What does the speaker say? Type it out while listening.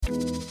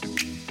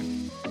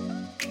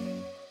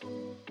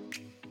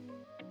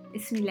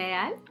اسمي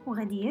ليال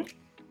وغدير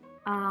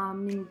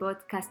من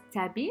بودكاست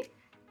تابي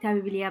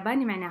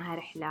بالياباني معناها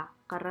رحلة.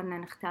 قررنا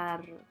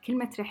نختار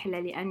كلمة رحلة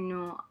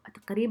لأنه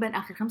تقريبا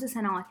آخر 5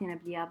 سنوات هنا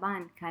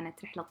باليابان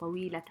كانت رحلة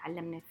طويلة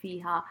تعلمنا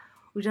فيها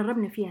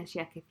وجربنا فيها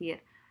أشياء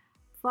كثير،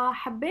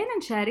 فحبينا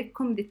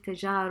نشارككم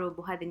بالتجارب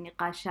وهذه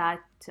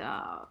النقاشات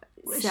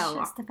وإيش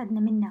سوا. استفدنا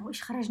منها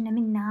وإيش خرجنا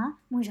منها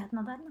من وجهة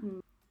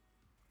نظرنا.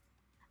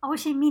 أول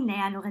شيء مين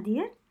ليال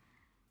وغدير؟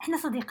 إحنا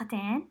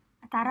صديقتين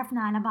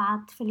تعرفنا على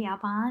بعض في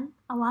اليابان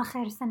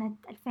أواخر سنة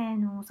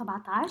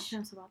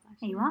 2017.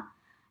 أيوة،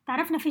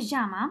 تعرفنا في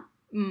الجامعة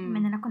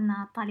مننا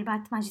كنا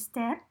طالبات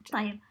ماجستير.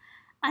 طيب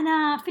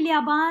أنا في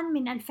اليابان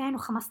من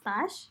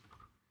 2015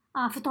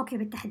 في طوكيو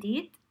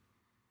بالتحديد.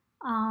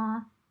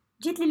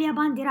 جيت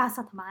لليابان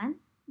دراسة، طبعا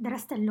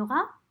درست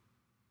اللغة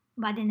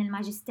وبعدين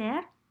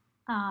الماجستير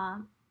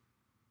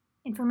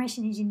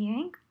Information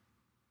Engineering.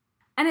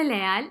 أنا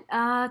ليال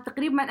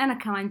تقريبا أنا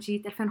كمان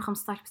جيت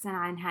 2015 بسنة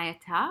على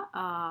نهايتها،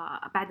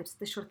 بعد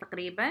 6 أشهر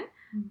تقريبا.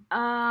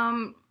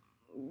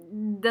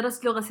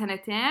 درست لغة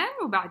 2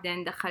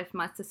 وبعدين دخلت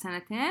ماستر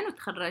 2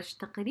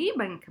 وتخرجت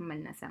تقريبا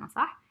كملنا سنة،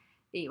 صح؟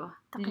 أيوة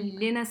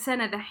تقريبا. لنا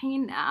سنة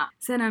دحين،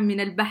 سنة من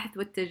البحث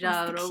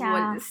والتجارب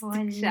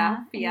والاستكشاف.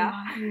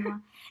 أيوة.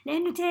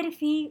 لأنه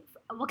تعرفي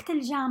وقت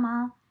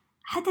الجامعة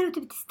حتى لو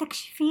تبي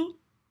تستكشفي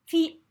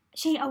في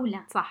شيء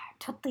أولى، صح،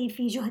 تحطي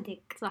في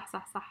جهدك.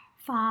 صح.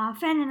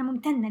 ففعلا أنا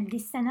ممتنة لدي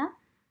السنة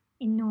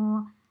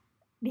إنه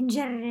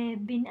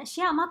بنجرب بين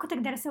أشياء ما كنت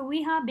أقدر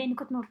أسويها بإني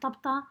كنت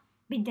مرتبطة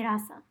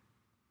بالدراسة.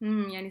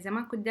 يعني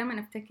زمان كنت دائما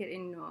أفتكر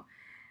إنه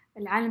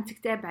العالم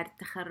تكتئب بعد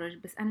التخرج،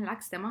 بس أنا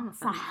العكس تماما.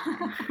 صح.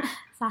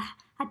 صح،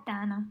 حتى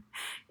أنا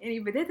يعني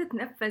بديت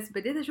أتنفس،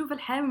 بديت أشوف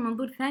الحياة من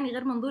منظور ثاني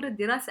غير منظور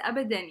الدراسة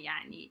أبدا.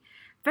 يعني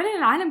فعلا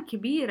العالم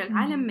كبير،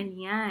 العالم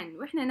مليان،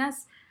 وإحنا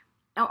ناس،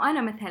 أو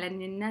أنا مثلا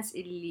من الناس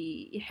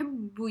اللي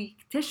يحبوا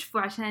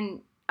يكتشفوا عشان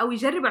أو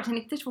يجربوا عشان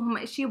يكتشفوا هم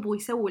إيش يبغوا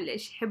يسووا اللي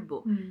إيش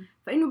يحبوا.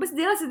 فإنه بس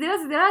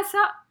دراسة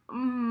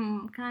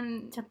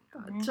كان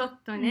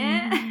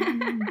تشطني.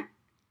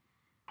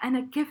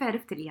 أنا كيف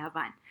عرفت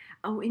اليابان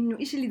أو إنه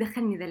إيش اللي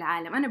دخلني ذا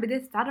العالم؟ أنا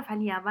بديت أتعرف على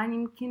اليابان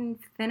يمكن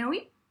في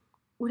الثانوي،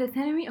 أولى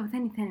ثانوي أو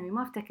ثاني ثانوي،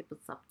 ما أفتكر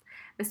بالضبط،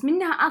 بس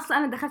منها أصلا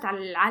أنا دخلت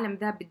على العالم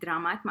ذا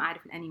بالدرامات، ما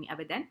أعرف الأنمي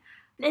أبدا.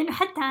 لأنه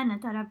حتى أنا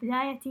ترى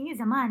بدايتي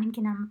زمان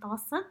يمكن على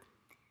المتوسط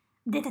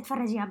بديت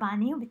أتفرج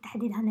ياباني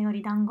وبالتحديد هانا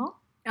يوري دانغو.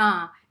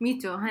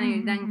 ميتو هانا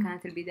يوري دانغو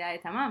كانت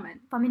البداية تماما.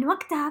 فمن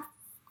وقتها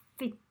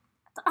في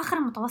آخر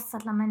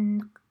المتوسط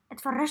لما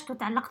اتفرجت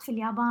وتعلقت في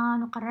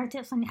اليابان وقررت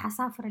أصلاً إني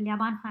حسافر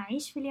اليابان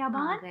وهعيش في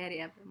اليابان.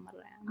 غيري قبل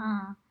مرة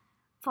يعني.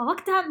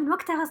 فوقتها من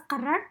وقتها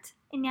قررت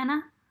إني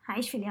أنا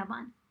هعيش في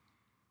اليابان.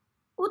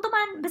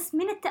 وطبعاً بس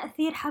من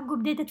التأثير حقه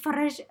بديت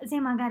أتفرج زي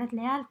ما قالت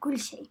ليال كل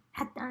شيء،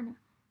 حتى أنا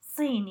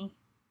صيني،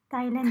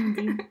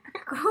 تايلندي،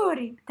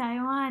 كوري،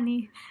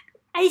 تايواني،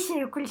 أي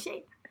شيء وكل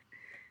شيء.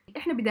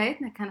 إحنا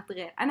بدايتنا كانت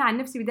غير. أنا عن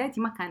نفسي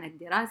بدايتي ما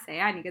كانت دراسة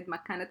يعني قد ما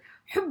كانت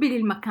حبي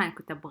للمكان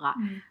كنت أبغاه.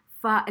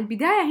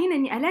 فالبداية هنا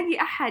إني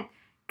ألاقي أحد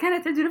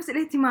كانت عنده نفس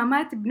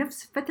الاهتمامات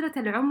بنفس فترة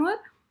العمر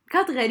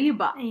كانت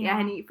غريبة. أيوة.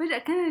 يعني فجأة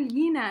كان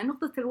لقينا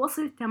نقطة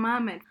الوصل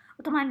تماما.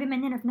 وطبعا بما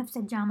أننا في نفس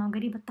الجامعة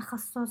وقريب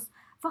التخصص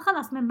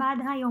فخلاص من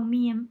بعدها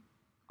يوميا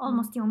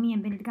almost يوميا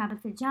بنتقابل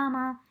في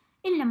الجامعة،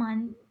 إلا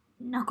ما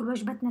ناكل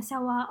وجبتنا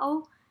سوا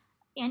أو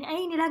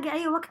يعني نلاقي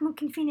أي وقت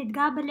ممكن فيه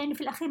نتقابل، لأنه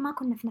في الأخير ما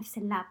كنا في نفس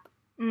اللاب.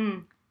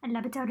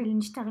 اللابتوري اللي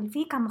نشتغل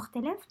فيه كان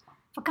مختلف،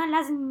 فكان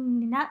لازم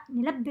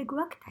نلبق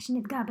وقت عشان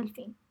نتقابل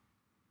فيه.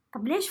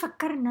 طب ليش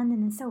فكرنا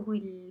أننا نسوي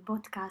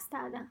البودكاست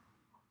هذا؟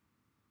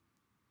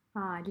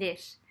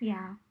 ليش؟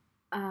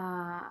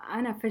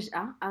 أنا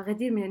فجأة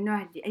غدير من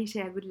النوع اللي أي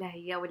شيء أقول لها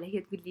إياه ولا هي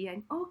تقول لي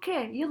يعني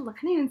أوكي يلا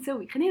خلينا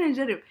نسوي، خلينا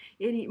نجرب،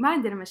 يعني ما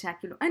عندنا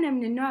مشاكل. وأنا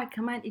من النوع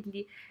كمان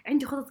اللي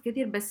عندي خطط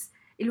كثير بس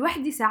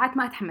الوحدي ساعات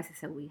ما أتحمس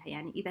أسويها،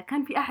 يعني إذا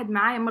كان في أحد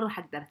معايا مرة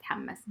حقدر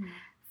أتحمس.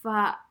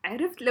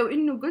 فعرفت لو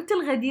إنه قلت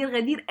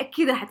غدير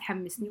أكيد راح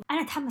تحمسني.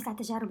 أنا أتحمس على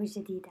التجارب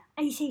الجديدة،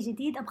 أي شيء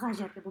جديد أبغى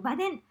أجربه،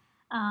 وبعدين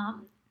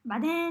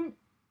بعدين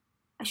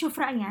أشوف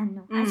رأيي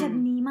عنه،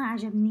 عجبني ما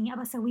عجبني،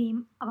 أبغى أسويه،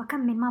 أبغى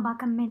أكمل ما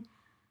بكمل.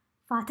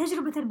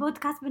 فتجربة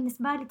البودكاست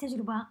بالنسبة لي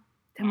تجربة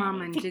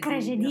تماما يعني فكرة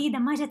جديدة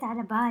ما جت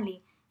على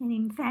بالي،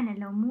 يعني فعلا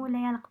لو مو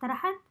ليال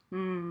اقترحت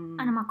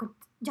أنا ما كنت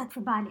جات في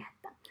بالي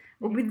حتى.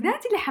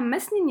 وبالذات اللي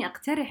حمسني إني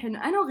أقترح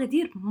إنه أنا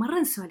وغدير مرة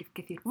نسولف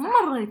كثير،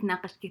 مرة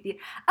نتناقش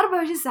كثير،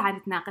 24 ساعة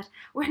نتناقش،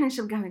 وإحنا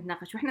نشرب قهوة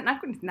نتناقش، وإحنا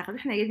ناكل نتناقش،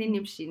 وإحنا قاعدين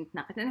نمشي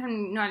نتناقش. نحن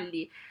من النوع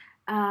اللي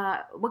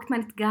وقت ما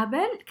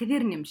نتقابل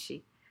كثير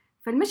نمشي،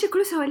 فالمشي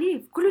كله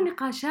سواليف، كله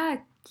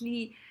نقاشات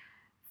اللي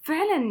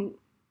فعلا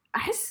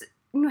أحس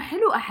إنه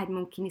حلو أحد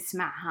ممكن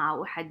يسمعها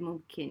وأحد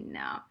ممكن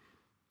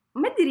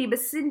ما أدري،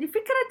 بس اللي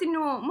فكرة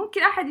إنه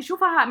ممكن أحد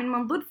يشوفها من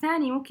منظور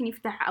ثاني ممكن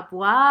يفتح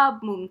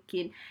أبواب،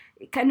 ممكن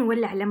كأنه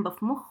ولع لمبة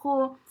في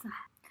مخه.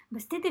 صح.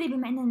 بس تدري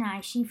بما أننا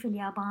عايشين في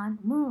اليابان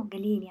مو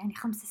قليل يعني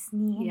 5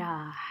 سنين،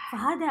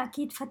 فهذا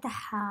أكيد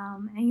فتح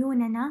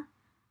عيوننا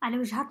على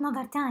وجهات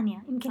نظر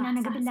تانية. يمكن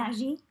أنا قبل لا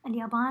أجي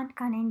اليابان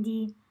كان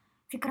عندي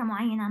فكرة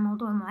معينة عن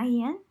موضوع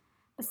معين،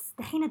 بس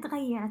دحين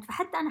تغيرت.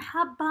 فحتى أنا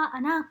حابة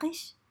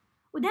أناقش،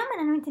 ودائما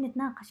أنا وأنت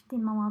نتناقش في دي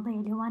المواضيع،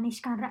 اللي هو أنا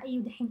إيش كان رأيي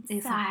ودحين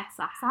إيش صار.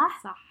 صح؟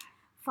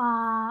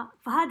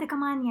 فهذا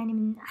كمان يعني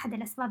من أحد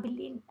الأسباب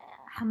اللي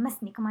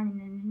حمسني كمان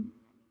إن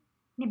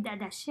نبدأ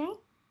ده الشيء،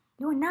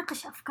 اللي هو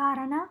نناقش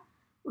أفكارنا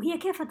وهي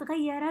كيف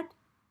تغيرت،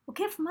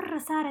 وكيف مرة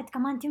صارت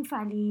كمان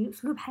تنفع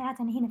لأسلوب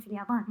حياتنا هنا في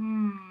اليابان.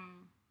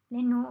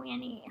 لأنه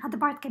يعني هذا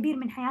بارت كبير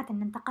من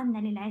حياتنا، انتقلنا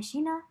للعيش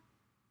هنا،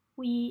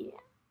 وكتير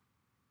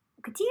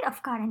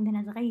أفكار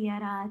عندنا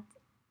تغيرت،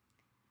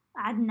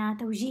 عدنا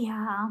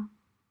توجيهها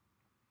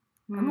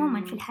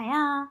عموما في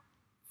الحياة،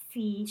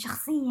 في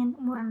شخصيا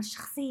أمورنا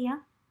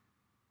الشخصية،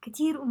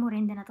 كتير أمور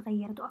عندنا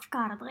تغيرت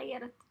وأفكار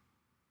تغيرت.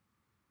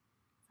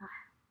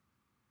 صح،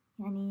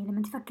 يعني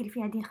لما تفكر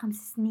فيها دي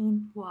 5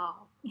 سنين واو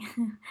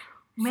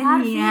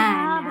صار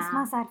فيها بس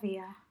ما صار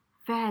فيها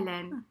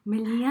فعلا،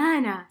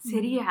 مليانة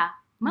سريعة،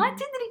 ما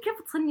تدري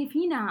كيف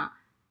تصنفينها.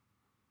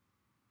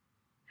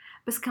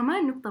 بس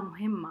كمان نقطة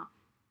مهمة،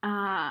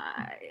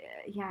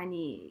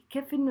 يعني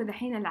كيف إنه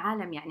دحين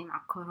العالم يعني مع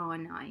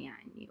كورونا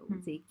يعني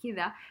وزي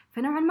كذا،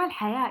 فنوعا ما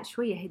الحياة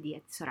شوية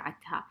هديت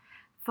سرعتها.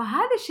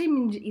 فهذا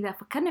الشيء إذا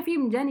فكرنا فيه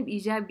من جانب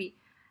إيجابي،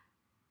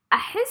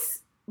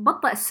 أحس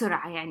بطأ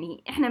السرعة.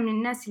 يعني إحنا من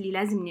الناس اللي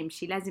لازم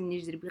نمشي، لازم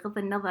نجري بغض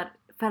النظر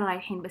فين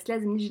رايحين، بس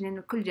لازم نجري لأنه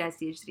الكل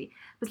جالس يجري.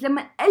 بس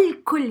لما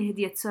الكل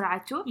هديت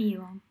سرعته،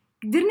 أيوة،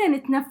 قدرنا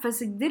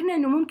نتنفس، قدرنا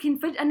إنه ممكن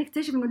فجأة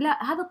نكتشف إنه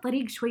لا، هذا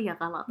الطريق شوية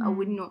غلط،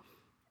 أو إنه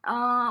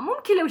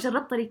ممكن لو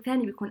جربت طريق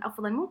ثاني بيكون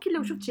أفضل، ممكن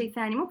لو شفت شيء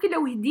ثاني، ممكن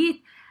لو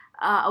هديت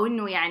أو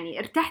إنه يعني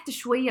ارتحت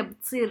شوية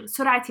بتصير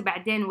سرعتي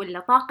بعدين ولا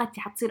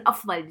طاقتي حتصير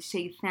أفضل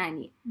للشيء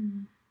الثاني.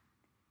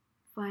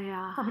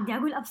 فبدي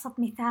أقول أبسط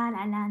مثال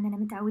على أننا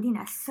متعودين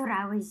على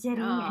السرعة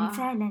والجري. يعني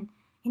فعلا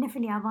هنا في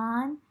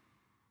اليابان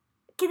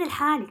كده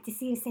الحالة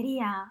تصير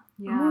سريعة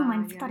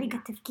عموما في طريقة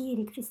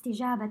تفكيرك، في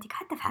استجابتك،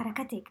 حتى في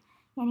حركتك.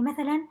 يعني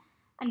مثلا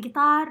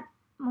القطار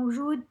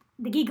موجود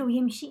دقيقة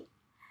ويمشي،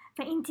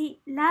 فأنتي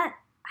لا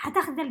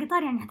حتاخذ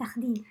القطار يعني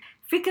حتاخذيه.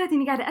 فكرة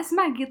إني قاعدة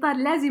أسمع القطار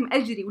لازم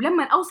أجري،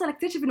 ولما أوصل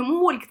أكتشف إنه مو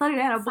هو القطار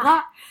اللي أنا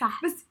أبغاه.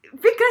 صح. بس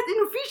فكرة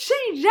إنه في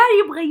شيء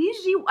جاي يبغى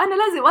يجي وأنا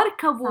لازم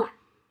أركبه. صح.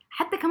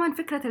 حتى كمان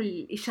فكرة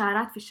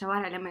الإشارات في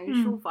الشوارع لما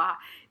نشوفها،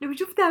 لو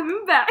شفتها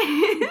من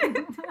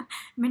بعيد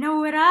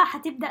منورة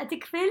حتبدأ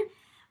تقفل،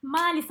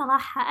 ما لي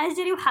صلاح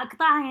أجري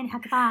وحقطعها، يعني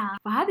حقطعها.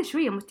 فهذا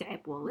شوية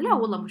متعب والله. لا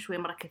والله مش شوية،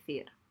 مرة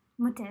كثير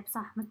متعب.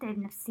 صح، متعب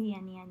نفسيا.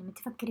 يعني ما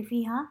تفكري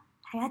فيها،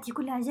 حياتي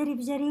كلها جري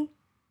بجري،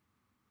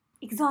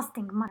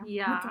 exhausting مرة.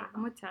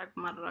 متعب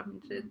مرة من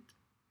جد.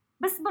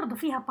 بس برضو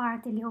فيها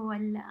بارت اللي هو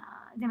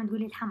زي ما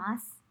تقولي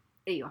الحماس.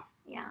 أيوة،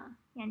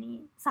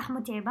 يعني صح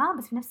متعبة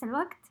بس في نفس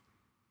الوقت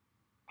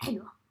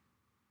حلوة،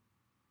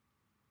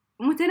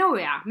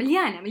 متنوعة،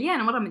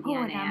 مليانة مرة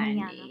مليانة.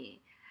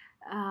 يعني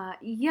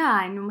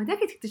إنه متى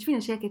تكتشفين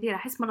أشياء كثيرة.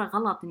 أحس مرة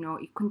غلط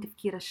إنه يكون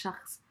تفكير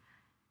الشخص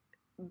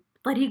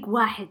بطريق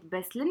واحد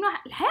بس، لأنه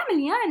الحياة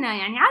مليانة.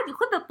 يعني عادي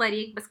خذ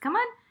الطريق، بس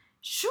كمان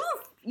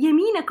شوف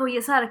يمينك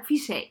ويسارك في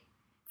شيء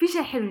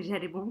حلو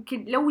نجربه.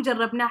 ممكن لو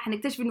جربناه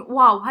حنكتشف إنه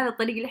واو، هذا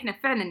الطريق اللي إحنا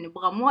فعلا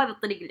نبغاه، مو هذا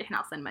الطريق اللي إحنا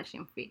أصلا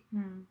ماشيين فيه.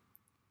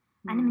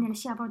 أنا من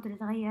الأشياء برضو اللي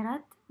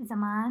تغيرت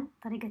زمان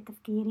طريقة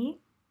تفكيري،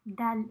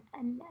 ده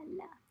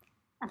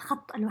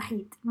الخط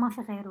الوحيد ما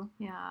في غيره.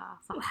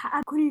 صح.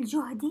 وحأ كل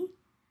جهدي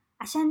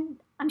عشان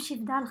أمشي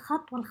في ده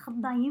الخط، والخط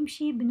ده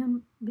يمشي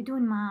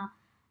بدون ما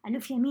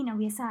ألف يمين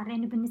أو يسار،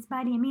 لأنه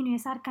بالنسبة لي يمين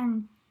ويسار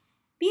كان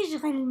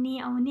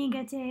بيشغلني أو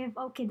نيجاتيف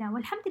أو كده.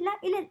 والحمد لله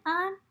إلى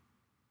الآن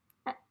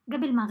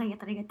قبل ما أغير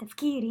طريقة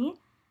تفكيري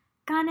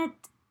كانت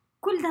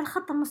كل ده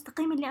الخط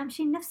المستقيم اللي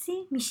أمشي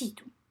لنفسي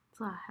مشيته.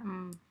 صح.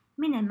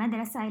 من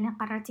المدرسة إلى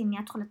قررت إني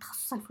أدخل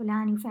التخصص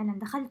الفلاني وفعلا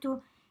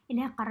دخلته،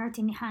 إلى قررت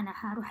إني أنا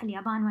حروح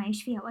اليابان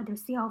وأعيش فيها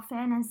وأدرس فيها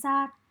وفعلا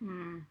صار.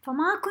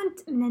 فما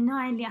كنت من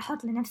النوع اللي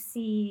أحط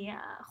لنفسي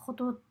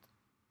خطوط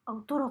أو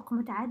طرق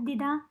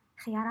متعددة،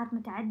 خيارات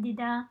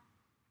متعددة.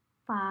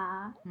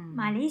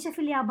 فمع العيشة في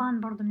اليابان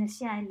برضو من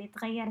الأشياء اللي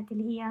تغيرت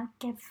اللي هي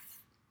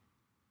كيف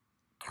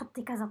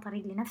تحطي كذا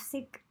طريق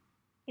لنفسك.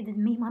 إذا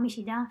ما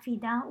مشي ده في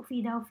ده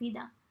وفي ده وفي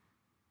ده.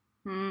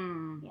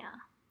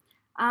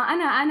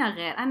 أنا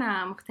غير،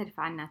 أنا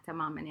مختلفة عنها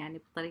تماماً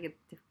يعني بطريقة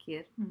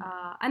التفكير.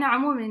 أنا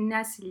عموماً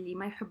الناس اللي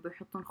ما يحبوا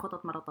يحطون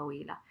خطط مرة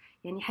طويلة،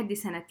 يعني حدي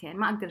 2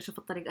 ما أقدر أشوف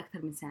الطريق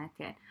أكثر من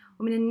 2.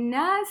 ومن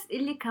الناس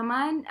اللي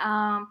كمان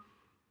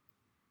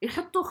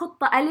يحطوا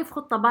خطة ألف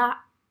خطة باء،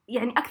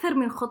 يعني أكثر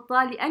من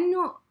خطة،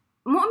 لأنه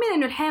مؤمن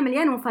إنه الحياة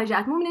مليانة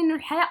مفاجآت، مؤمن إنه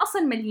الحياة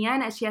أصلاً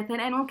مليانة أشياء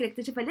ثانية أنا ممكن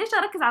أكتشفها. ليش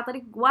أركز على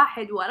طريق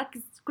واحد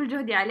وأركز كل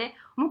جهدي عليه؟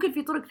 ممكن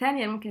في طرق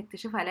ثانية ممكن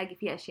أكتشفها، ألاقي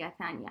فيها أشياء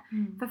ثانية.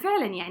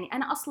 ففعلاً يعني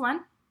أنا أصلاً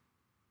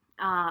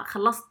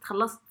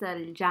خلصت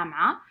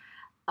الجامعة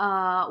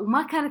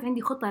وما كانت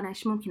عندي خطة أنا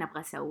إيش ممكن أبغى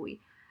أسوي.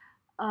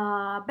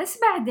 بس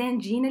بعدين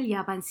جينا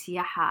اليابان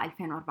سياحة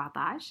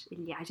 2014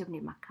 اللي عجبني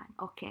المكان.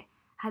 أوكي،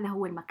 هذا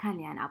هو المكان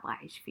اللي أنا أبغى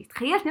أعيش فيه.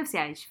 تخيلت نفسي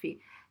أعيش فيه.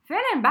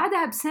 فعلا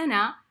بعدها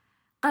بسنة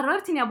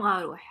قررت إني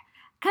أبغى أروح.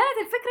 كانت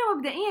الفكرة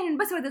مبدئيا إن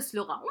بس بدرس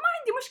لغة، وما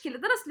عندي مشكلة،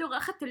 درست لغة،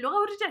 أخذت اللغة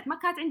ورجعت، ما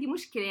كانت عندي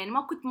مشكلة يعني،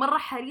 ما كنت مرة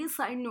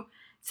حريصة إنه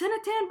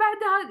سنتين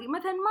بعدها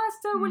مثلا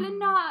ماستر ولا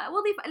إنها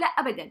وظيفة، لا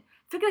أبدا.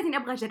 فكرة إني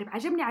أبغى أجرب،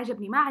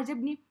 عجبني ما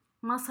عجبني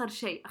ما صار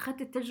شيء،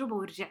 أخذت التجربة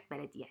ورجعت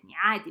بلدي يعني،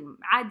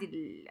 عادي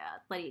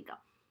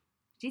الطريقة.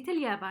 جيت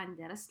اليابان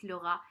درست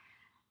لغة،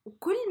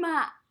 وكل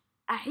ما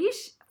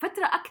أعيش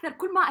فترة أكثر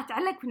كل ما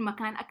أتعلق في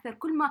المكان أكثر،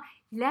 كل ما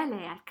لا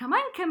يعني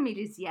كمان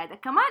كملي زيادة،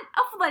 كمان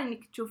أفضل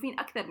إنك تشوفين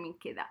أكثر من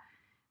كذا.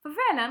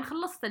 ففعلا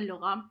خلصت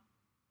اللغة،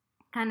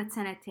 كانت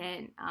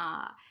سنتين.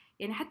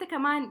 يعني حتى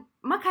كمان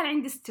ما كان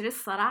عندي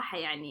ستريس صراحة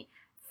يعني.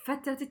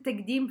 فترة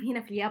التقديم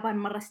هنا في اليابان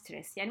مرة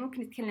ستريس، يعني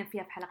ممكن نتكلم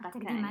فيها في حلقات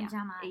تقديم على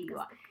الجامعة.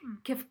 أيوة.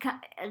 كيف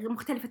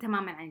مختلفة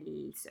تماما عن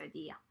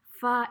السعودية.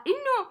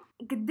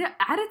 فإنه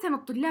عادة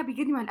الطلاب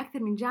يقدموا على أكثر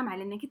من جامعة،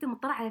 لأنك أنت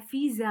مضطر على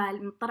فيزا،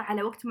 مضطر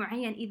على وقت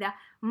معين، إذا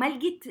ما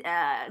لقيت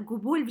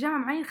قبول بجامعة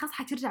معين خلاص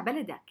حترجع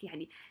بلدك،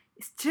 يعني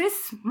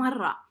ستريس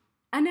مرة.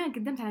 أنا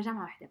قدمت على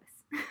جامعة واحدة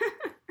بس.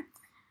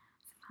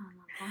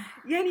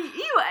 يعني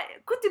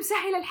ايوه كنت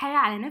مسهله الحياه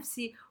على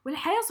نفسي،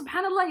 والحياه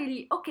سبحان الله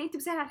يلي اوكي انت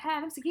مسهله الحياه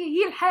على نفسك،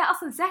 هي الحياه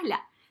اصلا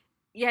سهله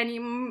يعني.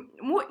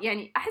 مو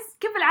يعني احس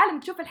كيف العالم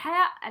تشوف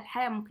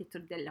الحياه ممكن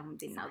ترد لهم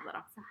دي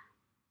النظره. صح.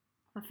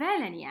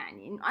 ففعلا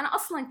يعني انه انا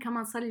اصلا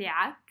كمان صار لي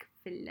عك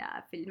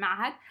في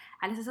المعهد،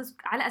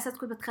 على اساس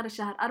كنت بتخرج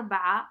شهر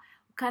 4،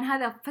 وكان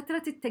هذا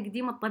فتره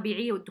التقديم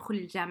الطبيعيه والدخول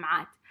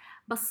للجامعات.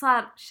 بس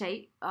صار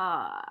شيء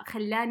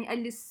خلاني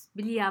أجلس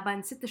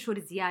باليابان 6 شهور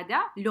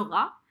زياده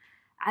لغه،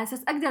 على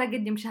أساس أقدر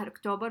أقدم شهر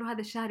أكتوبر،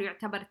 وهذا الشهر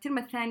يعتبر الترم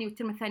الثاني،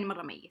 والترم الثاني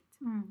مرة ميت.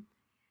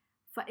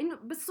 فإنه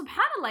بس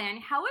سبحان الله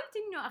يعني حاولت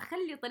إنه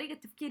أخلي طريقة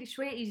تفكيري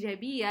شوية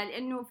إيجابية،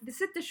 لأنه في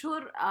 6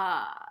 شهور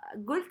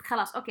قلت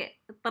خلاص أوكي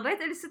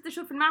اضطريت أجلس 6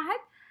 شهور في المعهد،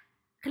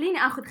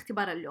 خليني أخذ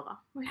اختبار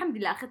اللغة. والحمد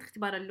لله أخذت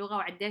اختبار اللغة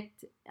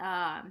وعديت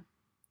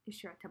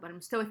إيش يعتبر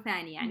المستوى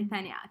الثاني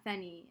يعني،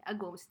 ثاني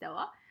أقوى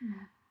مستوى.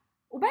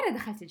 وبعدها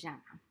دخلت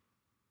الجامعة.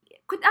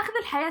 كنت أخذ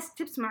الحياة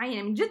ستيبس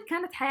معينة من جد،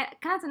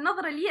 كانت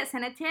النظرة لي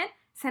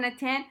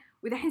سنتين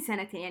ودحين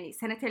سنتين، يعني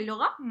سنتين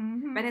لغة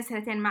بعدين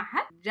سنتين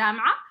معهد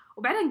جامعة،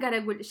 وبعدين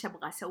قاعدة أقول إيش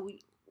أبغى أسوي.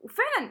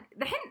 وفعلا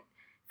دحين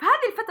في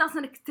هذه الفترة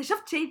أصلا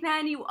اكتشفت شيء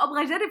ثاني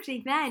وأبغى أجرب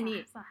شيء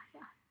ثاني. صح.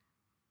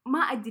 ما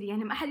أدري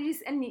يعني، ما أحد يجي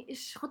يسألني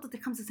إيش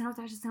خطتك 5 سنوات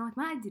 10 سنوات،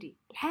 ما أدري.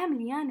 الحياة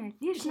مليانة،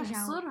 ليش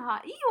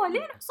نحصرها؟ أيوة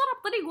ليه نحصرها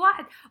بطريق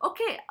واحد؟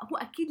 أوكي هو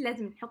أكيد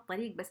لازم نحط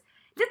طريق، بس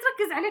ليه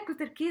تركز عليك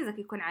وتركيزك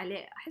يكون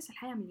عليه؟ أحس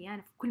الحياة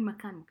مليانة، في كل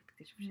مكان ممكن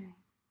تكتشف شيء.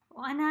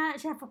 وأنا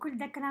شايفة كل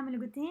ده الكلام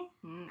اللي قلتيه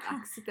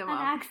عكس تماما.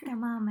 أنا عكس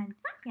تماما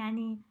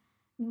يعني.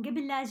 من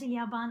قبل لا أجي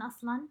اليابان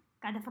أصلا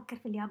قاعدة أفكر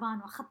في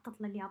اليابان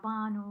وأخطط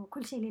لليابان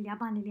وكل شيء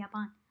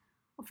لليابان.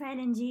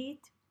 وفعلا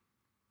جيت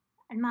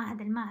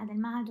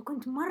المعهد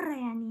وكنت مرة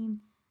يعني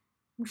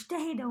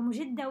مجتهدة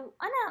ومجدة،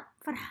 وأنا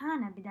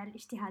فرحانة بدا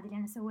الاجتهاد اللي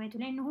أنا سويته،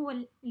 لأنه هو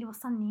اللي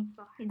وصلني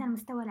لهذا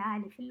المستوى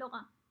العالي في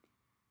اللغة.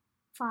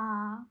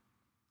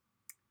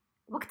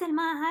 وقت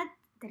المعهد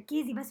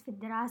تركيزي بس في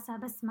الدراسة،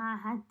 بس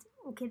معهد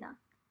وكذا.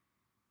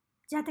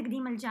 جاء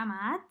تقديم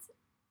الجامعات،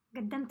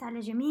 قدمت على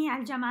جميع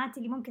الجامعات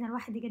اللي ممكن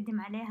الواحد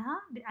يقدم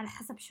عليها على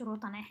حسب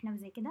شروطنا إحنا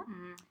وزي كذا.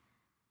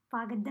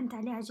 فقدمت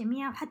عليها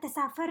جميع، وحتى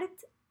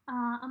سافرت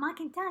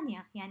أماكن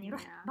تانية يعني.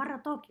 رحت برا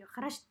طوكيو،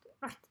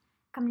 رحت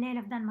كم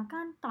ليلة في ذا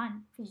المكان،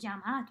 طبعا في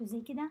الجامعات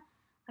وزي كده،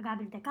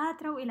 أقابل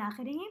دكاترة وإلى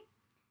آخره.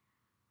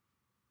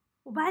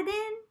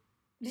 وبعدين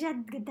رجعت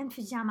قدمت في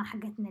الجامعة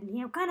حقتنا اللي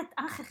هي، وكانت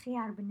آخر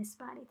خيار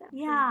بالنسبة لي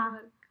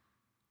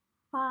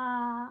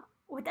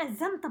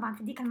وتأزمت طبعا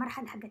في ديك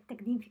المرحلة حق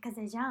التقديم في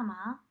كذا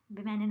جامعة،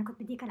 بما أن أنا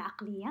كنت بديك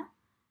العقلية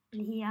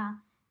اللي هي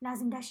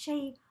لازم ده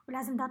الشيء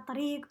ولازم ده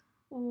الطريق،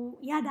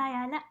 ويا دا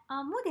يا لا،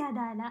 مو يا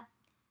دا لا،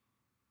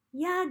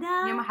 يا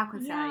دا يا ما حكون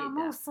سعيدة،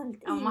 ما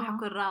وصلت، أو ما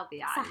حكون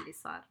راضية على اللي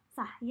صار.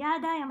 صح، يا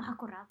دا يا ما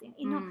حكون راضية،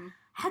 إنه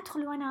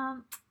حدخل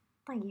وأنا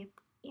طيب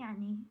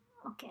يعني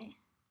أوكي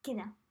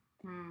كذا.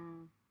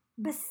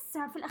 بس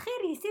في الأخير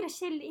يصير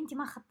الشيء اللي أنت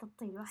ما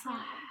خططتي له.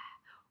 صح.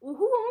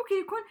 وهو ممكن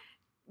يكون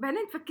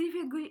بعدين تفكري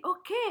فيه تقولي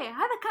أوكي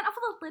هذا كان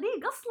أفضل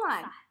طريق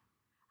أصلاً. صح.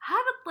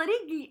 هذا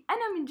الطريق اللي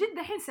أنا من جد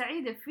الحين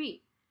سعيدة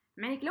فيه،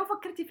 معنيك لو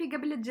فكرتي فيه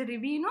قبل لا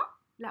تجربينه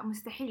لا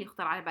مستحيل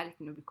يخطر على بالك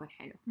إنه بيكون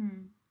حلو.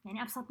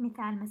 يعني أبسط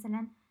مثال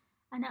مثلاً،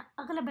 أنا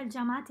أغلب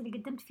الجامعات اللي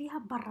قدمت فيها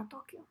برا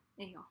طوكيو.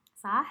 أيوه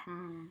صح.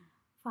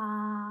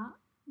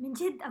 فمن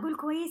جد أقول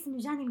كويس إنه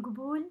جاني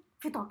القبول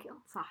في طوكيو.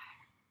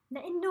 صح.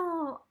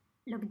 لأنه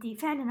لو بدي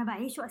فعلاً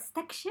بعيش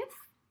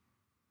وأستكشف،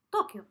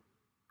 طوكيو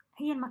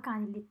هي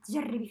المكان اللي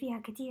تجربي فيها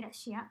كتير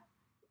أشياء،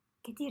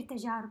 كتير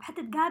تجارب،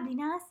 حتى تقابلي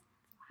ناس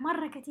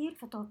مرة كتير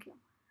في طوكيو.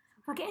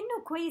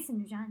 فكأنه كويس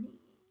إنه جاني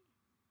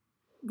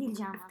دي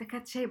الجامعة.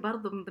 افتكرت شيء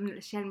برضو من ضمن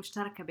الأشياء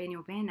المشتركة بيني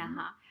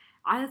وبينها،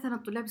 عادة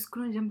الطلاب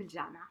يسكنون جنب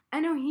الجامعة،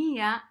 أنا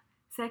وهي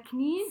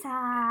ساكنين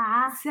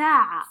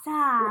ساعة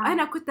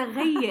وأنا كنت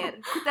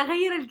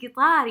أغير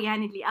القطار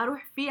يعني اللي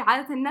أروح فيه.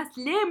 عادة الناس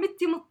ليه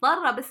متي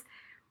مضطرة، بس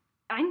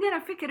عندنا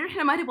فكرة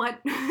إحنا ما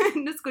نبغى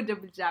نسكن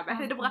جنب الجامعة،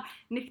 إحنا نبغى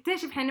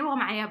نكتشف، إحنا نبغى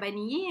مع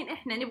يابانيين،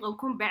 إحنا نبغى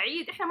نكون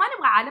بعيد، إحنا ما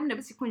نبغى عالمنا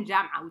بس يكون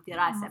جامعة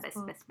ودراسة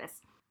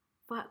بس.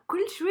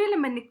 فكل شوية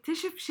لما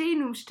نكتشف شيء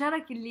إنه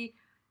مشترك اللي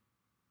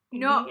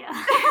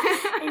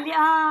اللي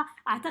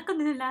أعتقد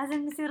إنه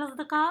لازم نصير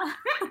أصدقاء.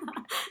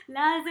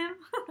 لازم.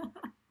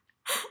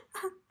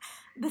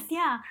 بس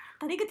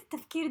طريقة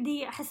التفكير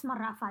دي أحس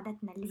مرة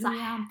أفادتنا، اللي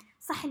هي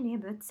صح إنه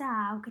يبعد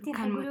ساعة، وكثير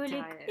حيقولوا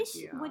لك إيش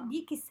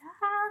وديكي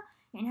ساعة،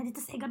 يعني هذه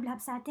تصحي قبلها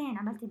بساعتين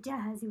عبال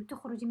تتجهزي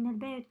وتخرجي من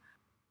البيت.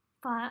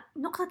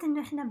 فنقطة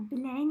إنه إحنا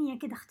بالعنية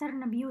كده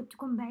اخترنا بيوت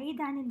تكون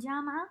بعيدة عن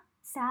الجامعة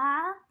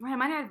ساعة، وإحنا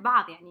ما نعرف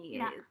بعض يعني.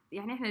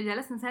 يعني إحنا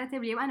جلسنا سنتين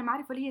باليابان، أنا ما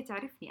أعرف ولا هي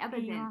تعرفني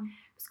أبدا.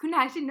 بس كنا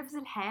عايشين نفس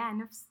الحياة،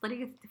 نفس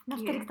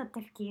طريقة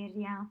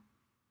التفكير.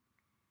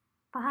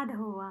 فهذا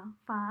هو.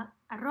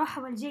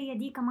 فالروحة والجاية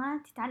دي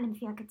كمان تتعلم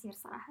فيها كتير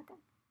صراحة.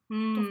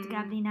 كيف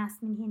تقابلي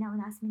ناس من هنا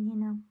وناس من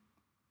هنا.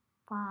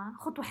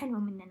 فخطوة حلوة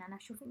مننا. أنا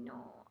أشوف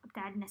إنه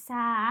ابتعدنا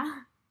ساعة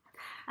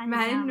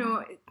مع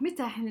إنه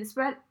متى إحنا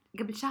الأسبوع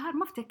قبل شهر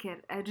ما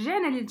افتكر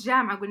رجعنا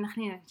للجامعة، قلنا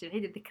خلينا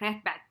نعيد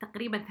الذكريات بعد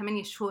تقريبا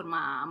 8 شهور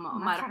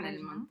ما رحنا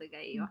للمنطقة.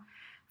 أيوة.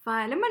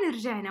 فلما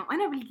رجعنا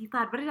وأنا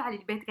بالقطار برجع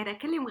للبيت قاعدة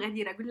أكلم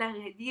غدير، أقول لها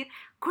غدير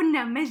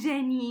كنا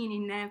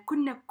مجانين إن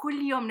كنا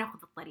كل يوم ناخذ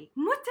الطريق،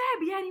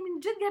 متعب يعني من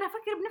جد. قاعدة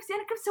أفكر بنفسي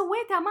أنا كيف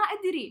سويتها ما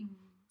أدري.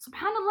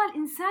 سبحان الله،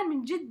 الإنسان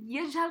من جد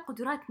يجهل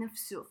قدرات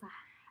نفسه.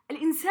 صح.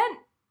 الإنسان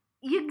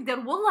يقدر،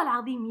 والله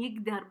العظيم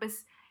يقدر،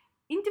 بس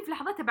انت في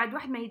لحظتها بعد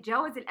واحد ما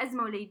يتجاوز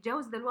الازمه ولا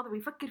يتجاوز ذا الوضع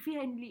ويفكر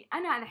فيها اللي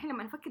انا الحين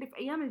لما افكر في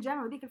ايام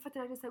الجامعه وذيك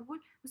الفتره جالسه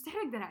اقول مستحيل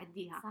اقدر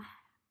اعديها.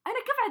 صح. انا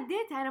كيف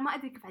عديتها؟ انا ما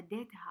ادري كيف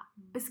عديتها،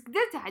 بس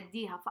قدرت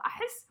اعديها.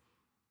 فاحس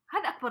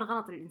هذا اكبر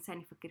غلط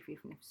الانسان يفكر فيه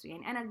في نفسه.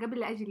 يعني انا قبل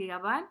لا اجي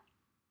اليابان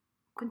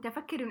كنت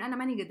افكر ان انا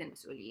ماني قد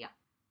المسؤوليه،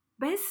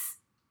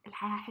 بس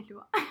الحياه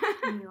حلوه.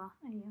 ايوه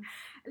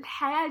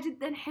الحياه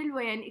جدا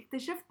حلوه. يعني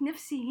اكتشفت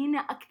نفسي هنا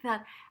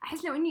اكثر.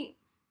 احس لو اني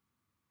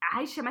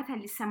عايشة مثلا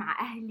لسه مع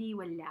أهلي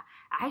ولا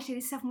عايشة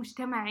لسه في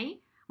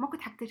مجتمعي ما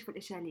كنت حكتشف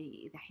الأشياء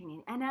اللي دحين.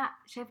 يعني أنا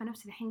شايفة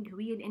نفسي دحين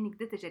قوية لأني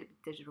قدرت أجرب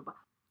التجربة.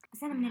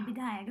 بس أنا من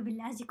البداية قبل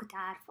لا أجي كنت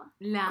عارفة،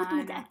 كنت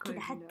متأكدة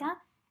حتى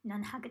إنه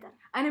أنا حقدر.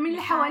 أنا من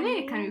اللي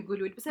حوالي كانوا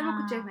يقولوا لي، بس أنا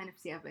ما كنت شايفة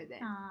نفسي أبدا.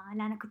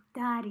 لا أنا كنت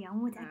دارية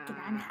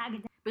ومتأكدة أنا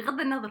حقدر. بغض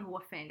النظر هو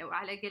فين، لو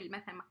على الأقل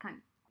مثلا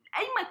مكان،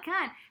 أي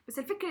مكان، بس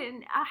الفكرة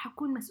إن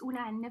حكون مسؤولة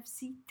عن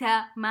نفسي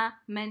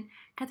تماما.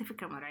 كانت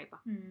فكرة مرعبة.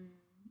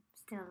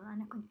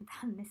 أنا كنت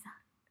متحمسة.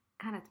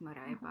 كانت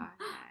مرعبة.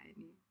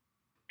 يعني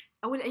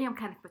أول أيام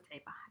كانت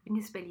متعبة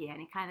بالنسبة لي،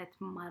 يعني كانت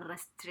مرة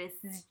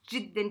ستريس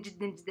جدا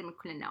جدا جدا من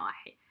كل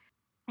النواحي.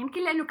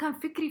 يمكن لأنه كان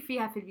فكري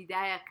فيها في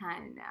البداية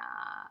كان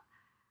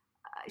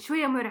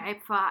شوية مرعب،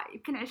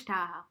 فيمكن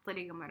عشتها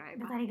بطريقة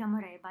مرعبة.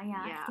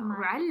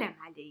 وعلم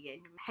علي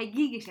يعني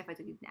حقيقي شفته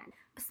قدامي.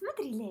 بس ما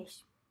أدري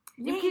ليش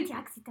أنت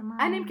عكسي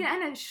تماما. أنا يمكن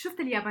أنا شفت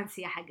اليابان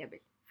سياحة قبل،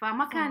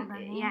 فما كان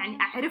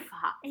يعني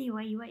أعرفها.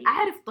 أيوة.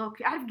 أعرف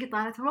طوكيو، أعرف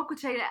قطارات، فما كنت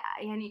شايلة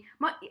يعني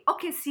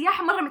أوكي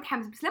السياحة مرة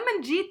متحمس، بس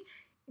لما جيت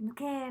إنه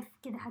كيف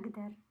كده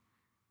حقدر،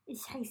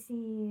 إيش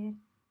حيصير.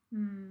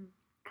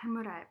 كان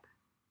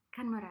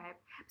مرعب.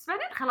 بس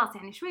بعدين خلاص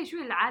يعني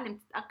شوي العالم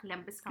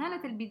تتأقلم. بس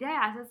كانت البداية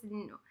على أساس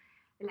إنه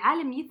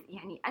العالم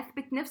يعني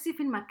أثبت نفسي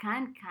في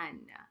المكان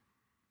كان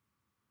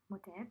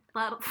متعب.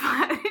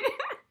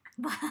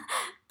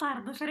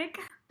 طارد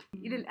ضفرك.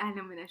 إلى الآن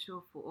لما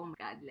أشوفه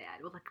قاعد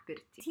ليال والله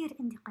كبرت كثير.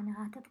 عندي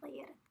قناعات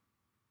تغيرت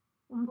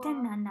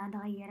وممتنة أنها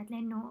تغيرت،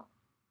 لأنه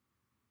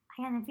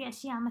أحيانا في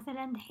أشياء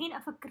مثلا الحين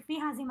أفكر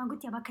فيها زي ما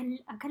قلت يا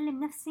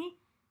أكلم نفسي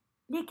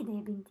ليه كده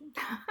يا بنتي.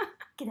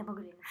 كده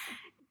بقول لنفسي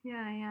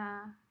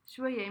يا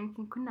شوية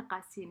يمكن كنا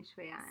قاسين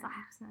شوية يعني.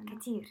 صح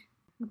كتير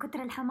من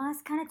كتر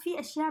الحماس. كانت في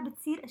أشياء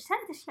بتصير،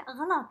 صارت أشياء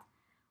غلط،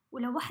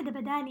 ولو واحدة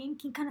بدالي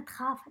يمكن كانت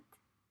خافت.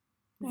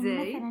 يعني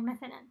زي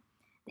مثلا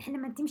الحين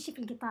لما تمشي في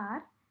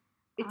القطار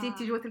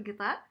انتي جوة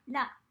القطار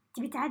لا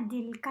تبي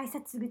تعدي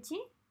الكايساتسوغوتشي،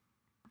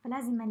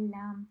 فلازم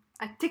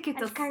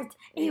الكارت.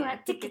 ايوه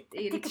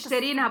التيكت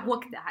تشترينها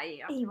بوقتها.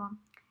 ايوه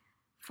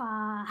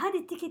فهذه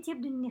التيكت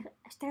يبدو اني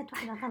اشتريت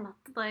واحدة غلط.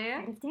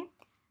 طيب عرفتي؟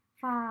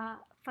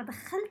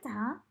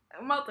 فدخلتها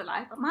ما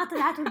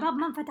طلعت والباب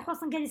ما انفتح،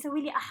 اصلا قاعد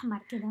يسوي لي احمر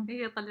كذا.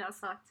 هي طلع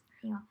صوت.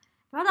 ايوه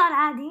الوضع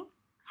العادي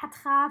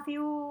حتخافي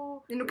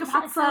انه كيف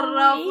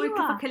حتصرف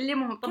وكيف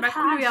اكلمهم. طبعا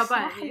كله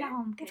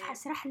ياباني. كيف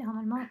حشرح لهم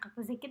الموقف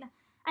وزي كذا.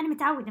 انا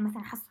متعوده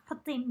مثلا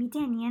حطي 200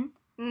 ين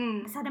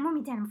بس هذا مو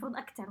 200 المفروض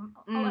اكثر او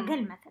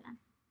اقل مثلا.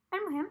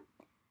 المهم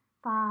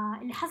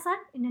فاللي حصل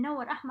انه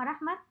نور احمر.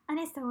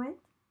 انا ايش سويت؟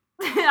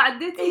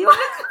 عديت. ايوه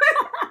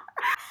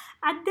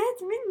عديت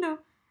منه.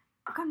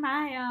 كان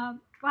معايا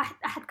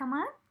احد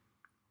كمان،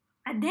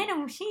 عدينا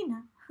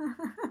ومشينا.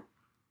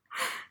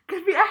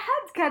 كان في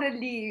أحد، كان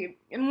اللي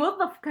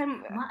الموظف كان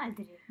ما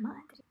أدري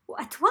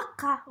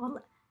وأتوقع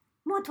والله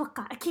مو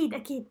أتوقع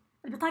أكيد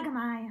البطاقة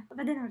معايا.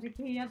 بعدين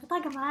أوريك هي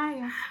البطاقة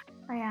معايا.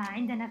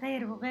 عندنا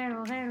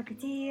غير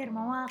كتير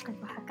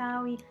مواقف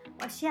وحكاوي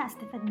وأشياء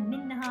استفدنا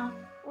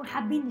منها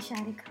وحابين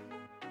نشاركها.